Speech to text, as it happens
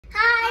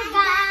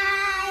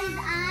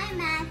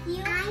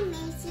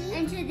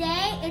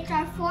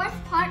our fourth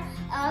part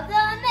of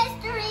the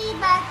mystery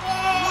bucket.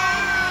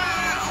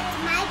 Yeah, it's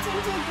my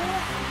turn to do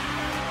it.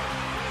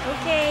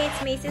 Okay, it's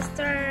Maisie's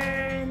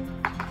turn.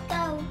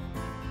 Go.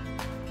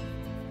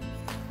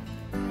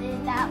 What is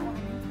that one?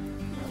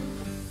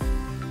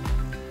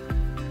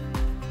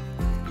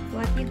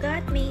 What you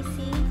got,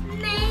 Maisie?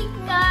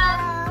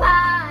 Makeup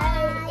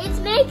pie. It's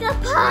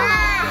makeup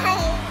pie.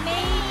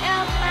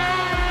 Makeup pie.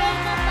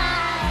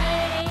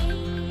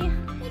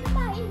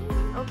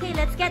 Okay,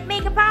 let's get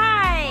makeup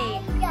pie.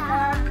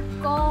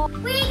 Go.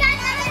 We got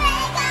the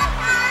makeup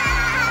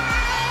pie.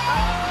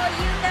 Oh,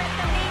 you got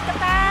the makeup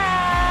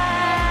pie.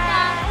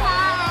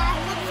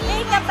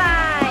 Makeup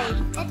pie.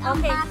 Let's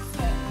Okay. unbox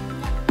it.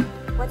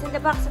 What's in the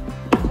box?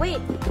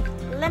 Wait,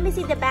 let me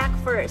see the back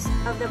first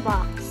of the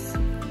box.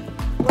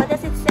 What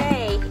does it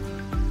say?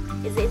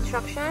 Is the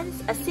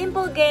instructions? A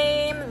simple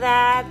game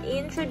that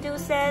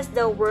introduces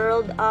the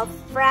world of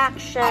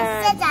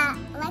fractions. Like that.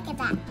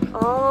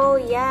 Oh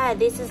yeah,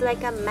 this is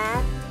like a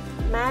math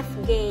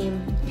game.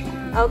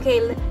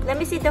 Okay, let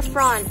me see the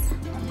front.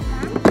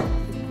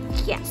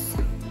 Yes.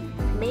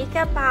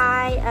 Makeup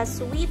pie, a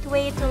sweet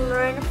way to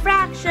learn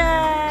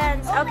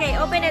fractions. Okay,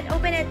 open it.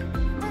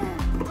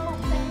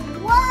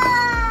 Whoa!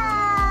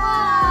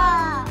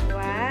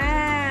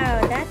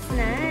 Wow, that's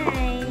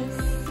nice.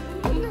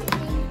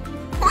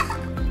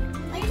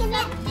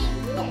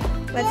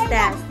 What's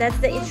that? That's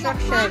the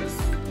instructions.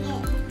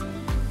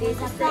 This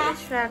is the I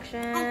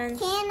instructions.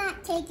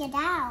 cannot take it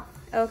out.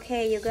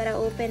 Okay, you gotta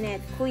open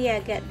it.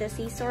 Kuya, get the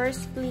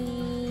scissors,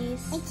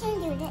 please. I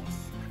can do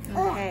this.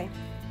 Okay.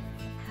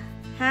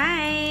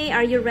 Hi,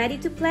 are you ready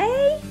to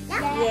play?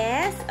 Yeah.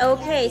 Yes?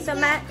 Okay, so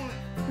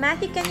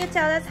Matthew, can you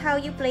tell us how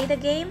you play the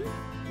game?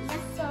 Yes,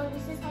 so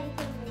this is how you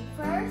put it.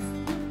 First,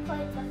 you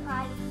put the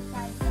pie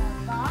inside the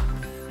box,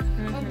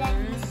 and then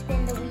you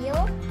spin the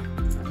wheel.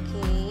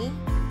 Okay.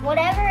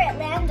 Whatever it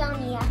lands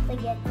on, you have to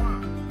get that.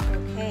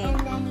 Okay. And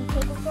then you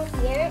take it from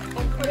here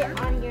and put it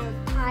on your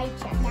pie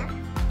chest.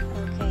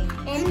 Okay.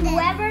 And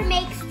whoever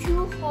makes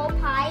 2 whole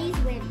pies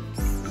wins.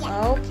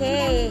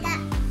 Okay.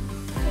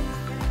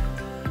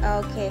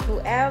 Okay,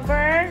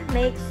 whoever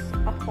makes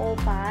a whole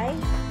pie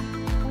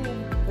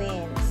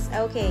wins.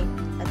 Okay,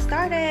 let's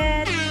start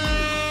it.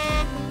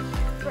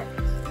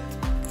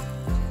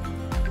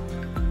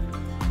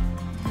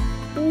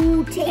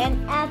 Ooh, take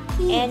a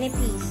piece. Any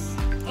piece.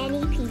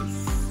 Any piece.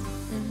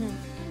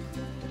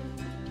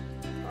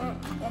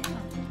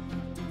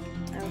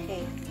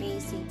 Okay,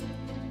 Maisie.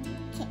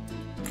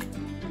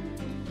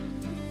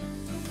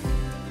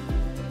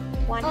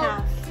 One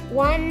half.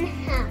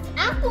 1/2.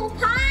 Apple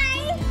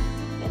pie!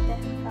 Get the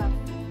half.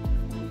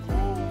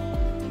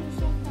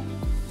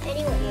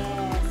 Anyway.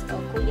 Yes.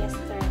 Oh, Kuya's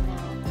turn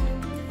now.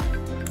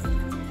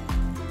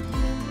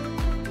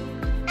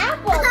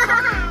 Apple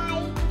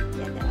pie!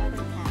 Get the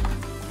other half.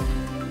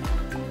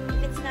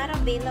 If it's not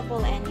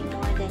available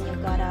anymore, then you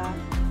gotta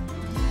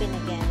spin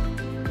again.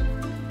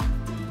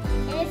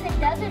 And if it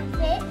doesn't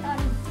fit on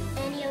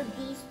any of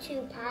these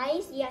 2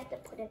 pies, you have to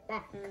put it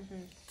back.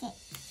 Okay.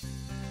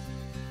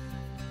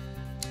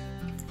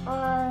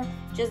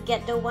 Just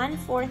get the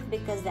 1/4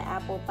 because the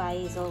apple pie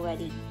is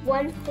already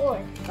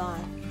 1/4.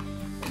 gone.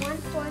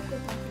 1/4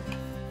 is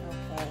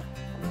Okay.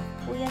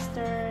 Kuya's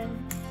turn.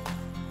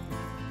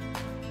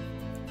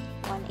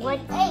 1/8.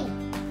 1/8.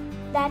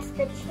 That's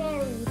the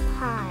cherry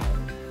pie.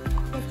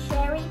 The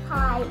cherry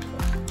pie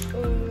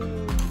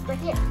is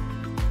right here.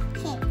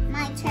 Okay,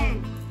 my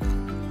turn.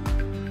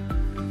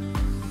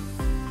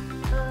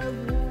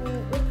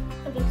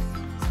 Okay.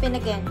 Spin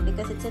again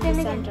because it's in Spin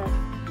the again. center.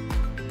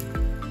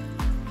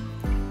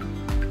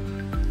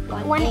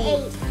 1/8.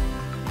 1/8.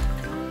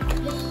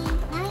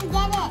 Let me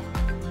get it.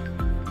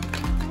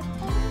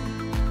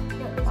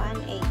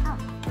 1/8.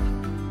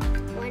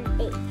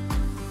 1/8.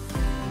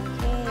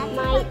 Okay. I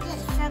put the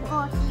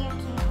circle here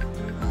too.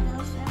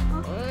 Little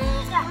circle.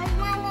 Where's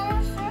my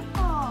little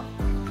circle?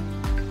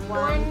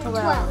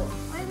 1/12.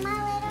 Where's my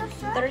little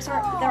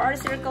circle? There are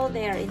circle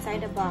there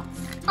inside the box.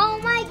 Oh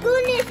my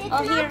goodness, it's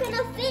Oh, not here.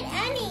 gonna fit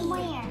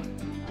anywhere.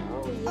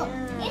 Oh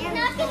yeah. It's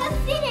not gonna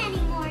fit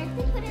anymore if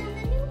we put it on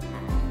the new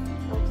pie.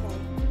 Okay.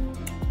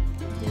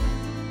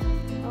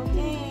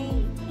 Okay.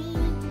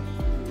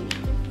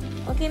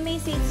 Okay,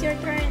 Maisie, it's your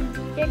turn.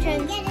 Your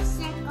turn. Get a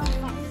circle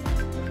first.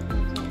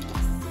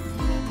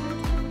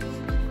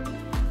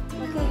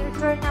 Okay, your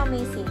turn now,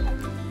 Maisie.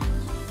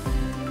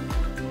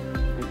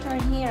 Your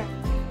turn here.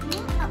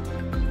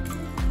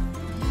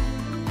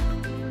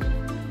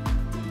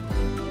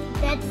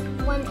 That's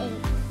 1/8.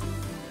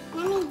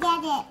 Let me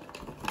get it.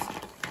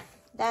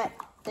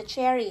 The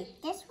cherry.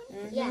 This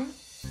one? Yeah.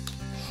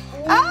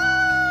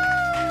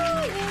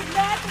 Oh, you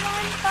got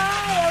 1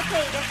 pie.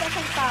 Okay, the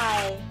second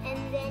pie. And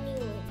then you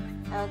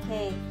win.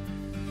 Okay.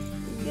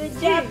 Good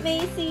job,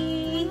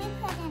 Maisie. Let me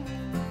put in.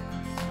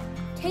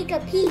 Take a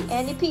piece.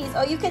 Any piece.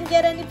 Oh, you can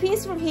get any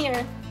piece from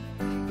here.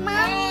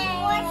 Mommy,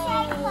 where should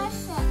I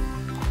push it?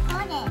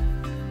 Put it.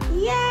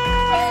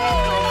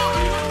 Yay!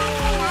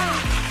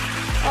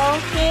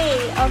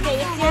 Okay,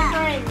 it's your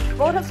turn.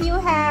 Both of you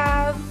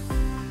have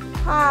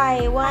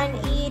pie. One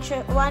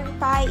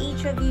pie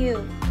each of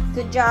you.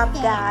 Good job,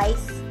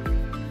 guys.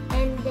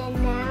 And then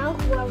now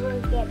whoever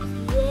gets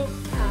this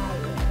pie.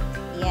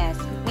 Yes,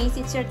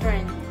 Maisie, it's your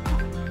turn.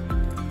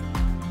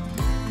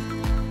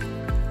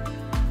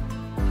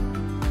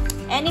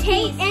 Any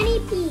piece. Any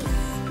piece.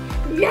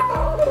 No!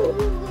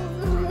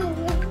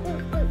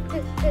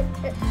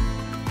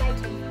 My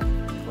turn.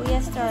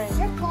 Kuya's turn.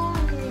 Circle.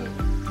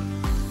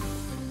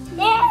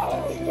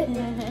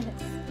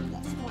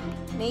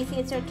 Maisie,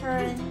 it's your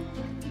turn.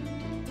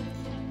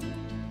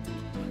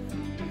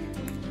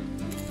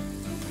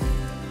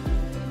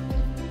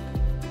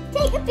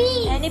 Take a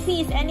piece. Any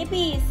piece, any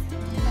piece.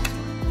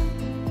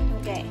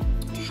 Okay.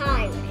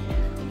 Tie.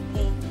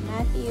 Okay,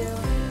 Matthew.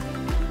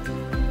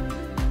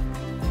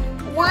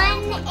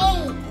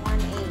 1/8.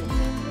 1/8.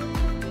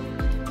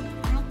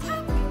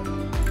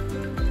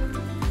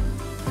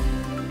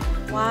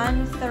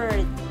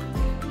 1/3.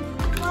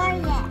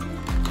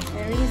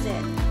 Where is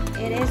it?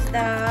 It is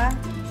the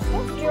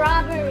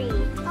Strawberry.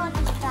 Oh,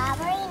 the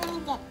strawberry. Let me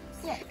get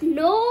here.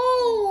 No.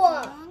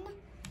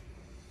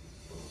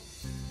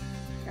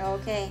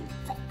 okay.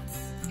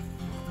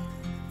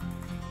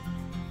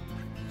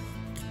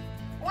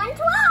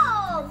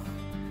 1/12.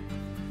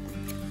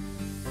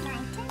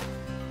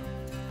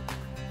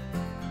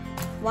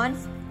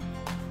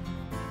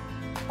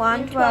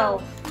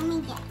 1/12. Let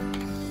me get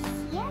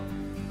here.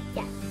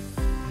 Yeah.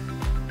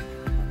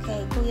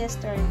 Okay, Kuya's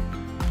turn.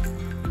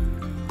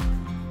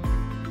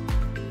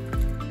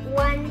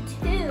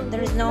 1/2.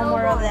 There is no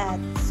more of that,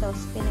 so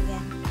spin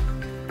again.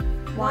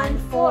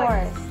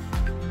 1/4.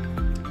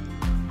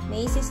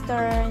 Maisie's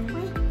turn.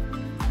 Wait.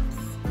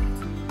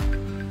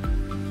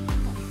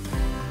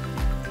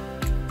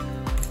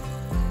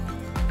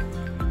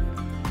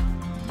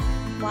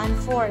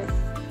 1/4.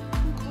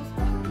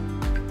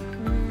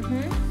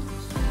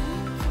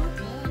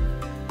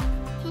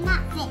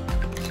 Cannot fit.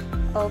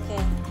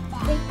 Okay.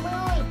 Wait.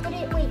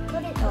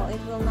 Put it. Oh,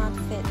 it will not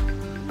fit.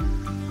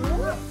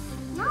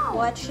 No.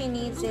 What she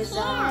needs is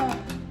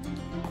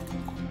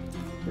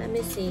let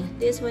me see.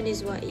 This one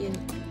is what you.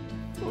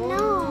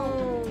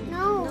 No.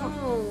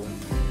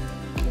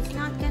 It's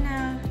not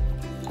gonna.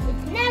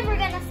 It's never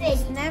gonna fit.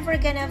 It's never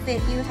gonna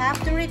fit. You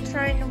have to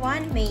return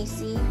one,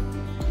 Maisie.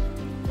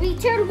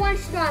 Return 1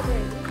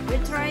 strawberry.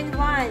 Return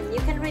one. You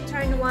can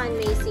return one,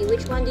 Maisie.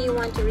 Which one do you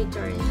want to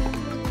return?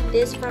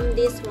 This from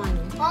this one.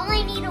 All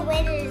I need to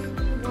win is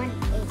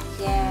 1/8.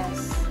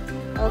 Yes.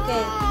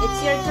 Okay, it's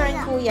your turn,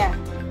 Kuya.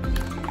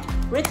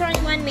 Return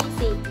one,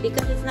 Maisie,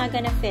 because it's not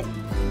gonna fit.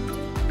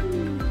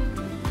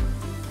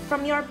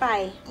 From your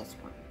pie. This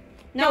one.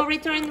 No,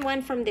 return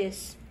one from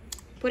this.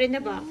 Put in the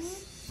box.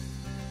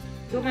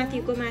 Go,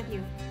 Matthew. Go,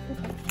 Matthew.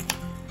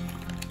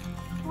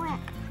 Where?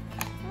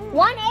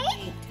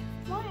 1/8?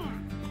 Where?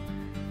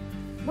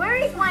 Where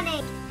is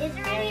 1/8? Is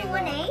there any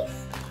 1/8?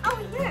 Oh,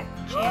 here.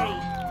 Cherry.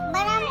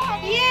 But I'm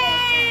having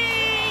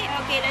Yay!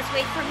 Okay, let's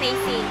wait for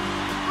Maisie.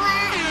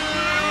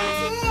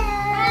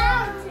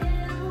 Round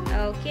 2.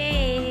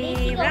 Okay,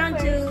 Maisie, go round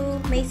first.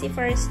 2. Maisie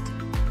first.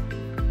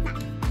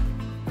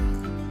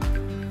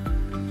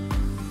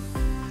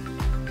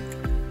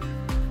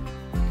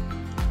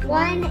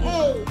 One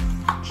eighth.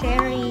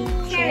 Cherry.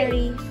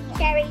 Cherry.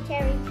 Cherry.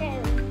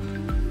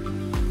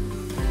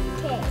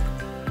 Okay.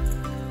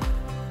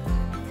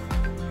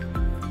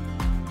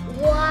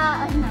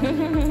 One.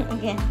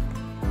 Again.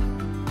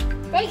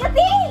 Take a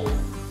piece.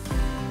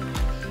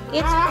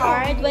 It's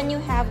hard when you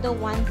have the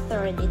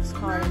 1/3. It's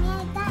hard.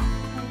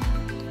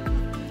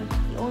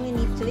 You only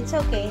need 2. It's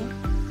okay.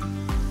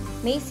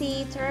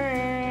 Maisie,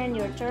 turn.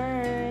 Your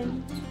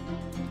turn.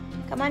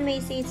 Come on,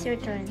 Maisie. It's your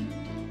turn.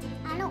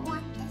 I don't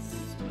want this.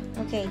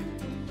 Okay.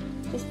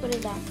 Just put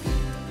it back.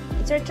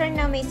 It's your turn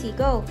now, Maisie.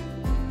 Go.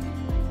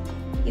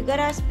 You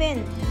gotta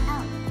spin.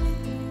 Oh.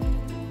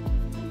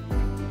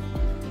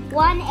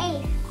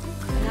 1/8.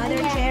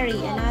 Another cherry.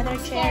 Another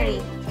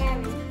cherry.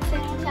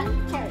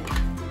 Cherry.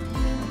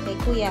 Okay,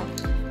 Kuya.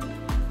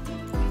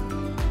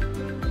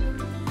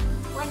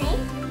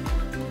 1/8.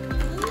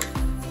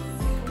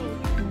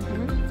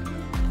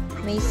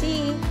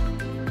 Maisie.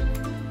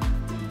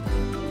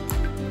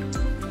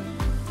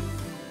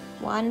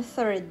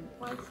 1/3.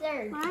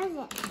 1/3. Where is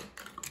it?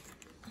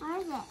 Where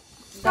is it?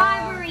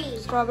 Strawberry.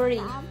 Strawberry.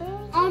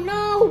 Strawberry? Oh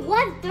no,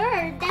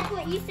 1/3. That's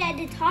what you said.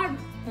 It's hard.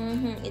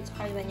 It's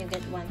hard when you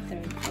get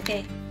 1/3.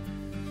 Okay.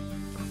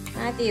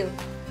 Matthew.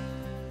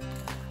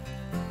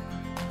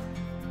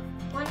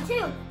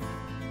 1/2.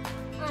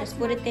 Just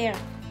put it there.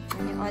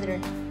 On the other.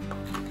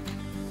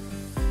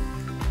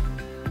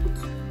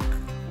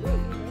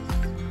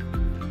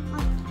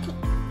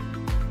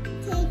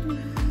 Take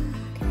mine.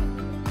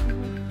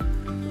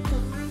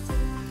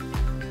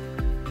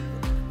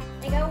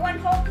 I got one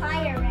whole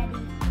pie already.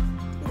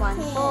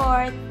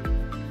 1/4.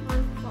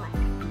 1/4.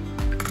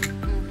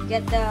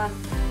 Get the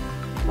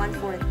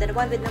 1/4. The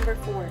one with number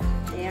 4.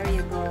 There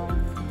you go.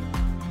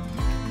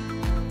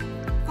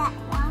 That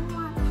one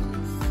more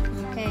piece.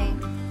 Okay.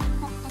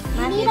 Put the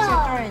Matthew, it's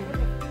your turn.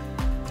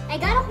 I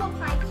got a whole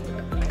pie too.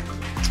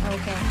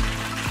 Okay.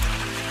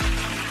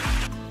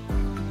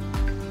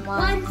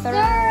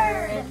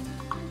 1/3.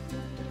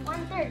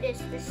 1/3 is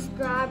the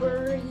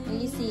strawberry.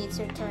 Easy, it's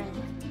your turn.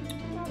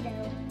 No.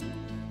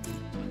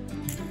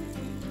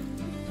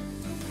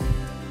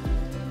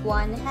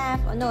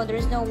 1/2. Oh no,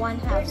 there's no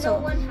 1/2. There's So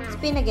no 1/2.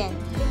 spin again.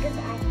 Because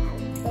I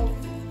have both.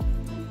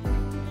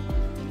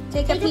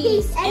 Take a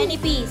piece. Any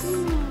piece.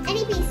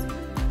 Any piece.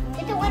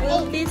 It's a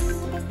Will 1/8. this?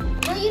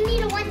 No, you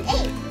need a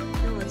 1/8.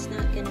 No, it's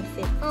not gonna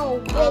fit.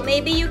 Oh, Oh, wait.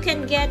 maybe you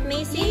can get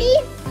Maisie.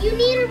 You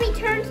need to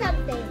return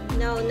something.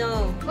 No.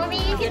 Or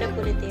maybe You you gotta can.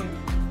 put it there.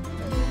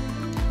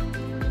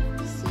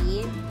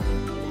 See?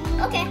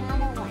 Okay.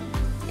 Another one.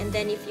 And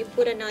then if you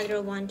put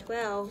another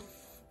 1/12,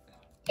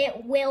 It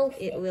will.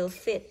 it will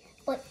fit.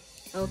 But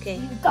Okay.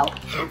 you don't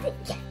have it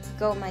yet.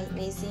 Go,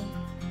 Maisie.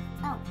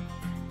 Oh.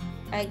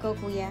 I go,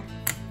 Kuya.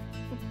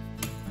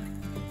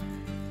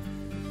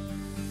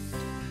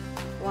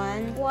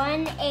 1.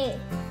 1/8.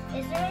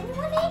 Is there any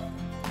 1/8?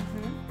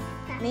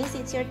 Maisie,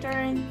 it's your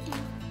turn.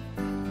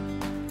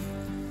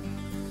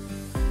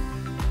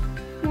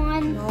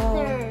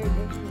 1/3.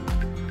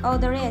 Oh,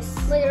 there is.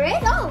 Wait, there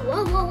is? Oh,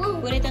 whoa.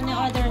 Put it on the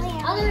other.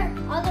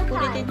 Other Put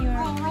pie. it in your.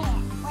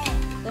 Wait.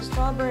 The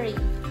strawberry.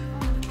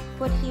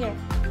 Put here.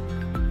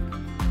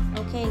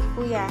 Okay,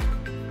 Kuya.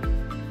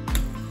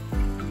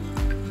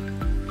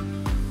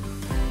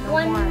 No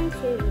 1, more.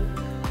 2.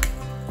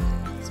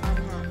 It's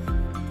 1/2.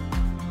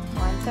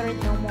 1/3,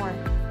 no more.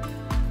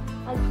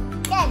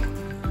 Again.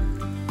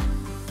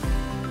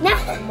 No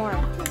more.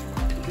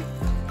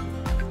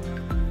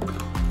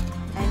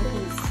 And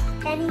piece.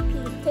 Any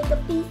piece. Take a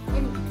piece,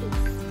 any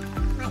piece.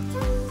 My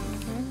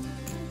turn.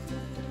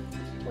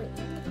 Wait.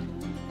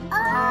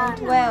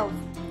 12.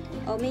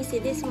 Oh, Maisie,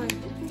 this one.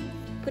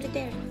 Put it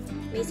there.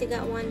 Maisie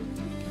got one.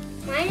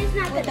 Mine is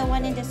not Put the good.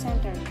 one in the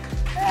center.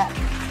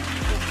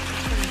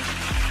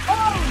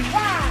 Oh,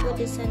 wow. Put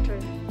the center.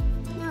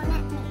 No,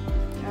 not me.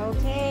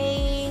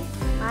 Okay.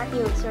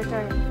 Matthew, it's your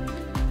turn.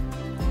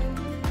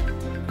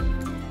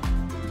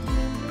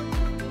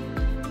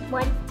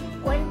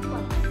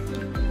 1/12.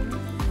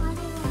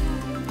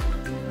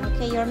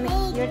 Okay,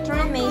 your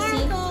turn,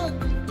 Maisie.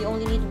 You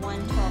only need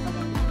 1/12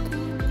 again.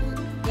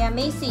 Yeah,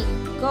 Maisie,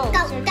 go. Go,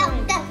 It's your go,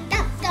 turn. go,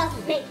 go, go.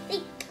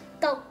 Maisie,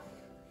 go.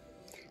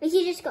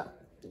 Maisie, just go.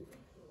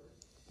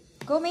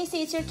 Go,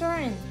 Maisie, it's your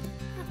turn.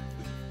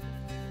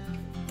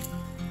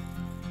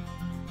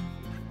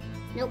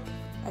 Nope.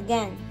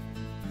 Again.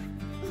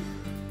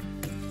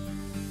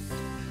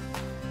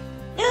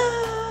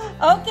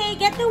 Okay,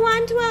 get the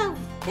 1/12.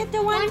 Get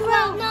the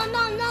 1/12.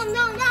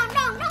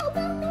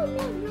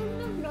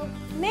 No.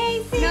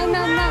 Maisie No.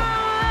 won!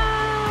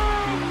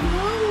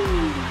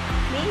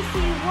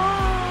 Maisie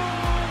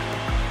won!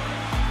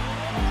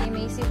 Okay,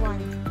 Maisie won.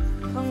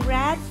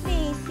 Congrats,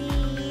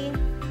 Maisie!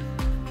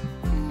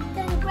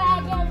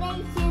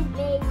 Congratulations,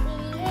 baby.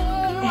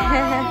 You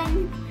won.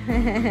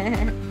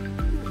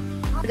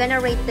 We're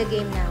gonna rate the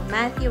game now.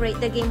 Matthew, rate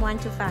the game 1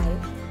 to 5.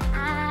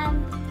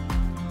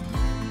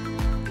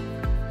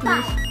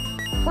 5.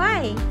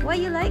 Why? Why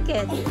you like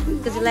it?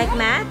 Because you like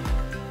math?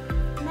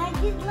 I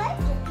just like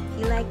it.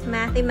 You like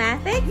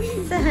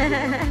mathematics?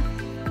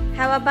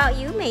 How about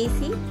you,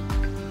 Maisie?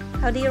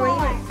 How do you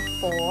rate it?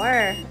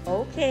 4.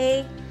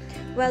 Okay.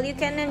 Well, you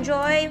can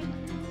enjoy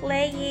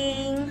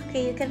playing.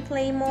 Okay, you can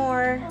play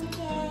more.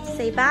 Okay.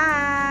 Say bye.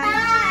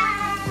 Bye.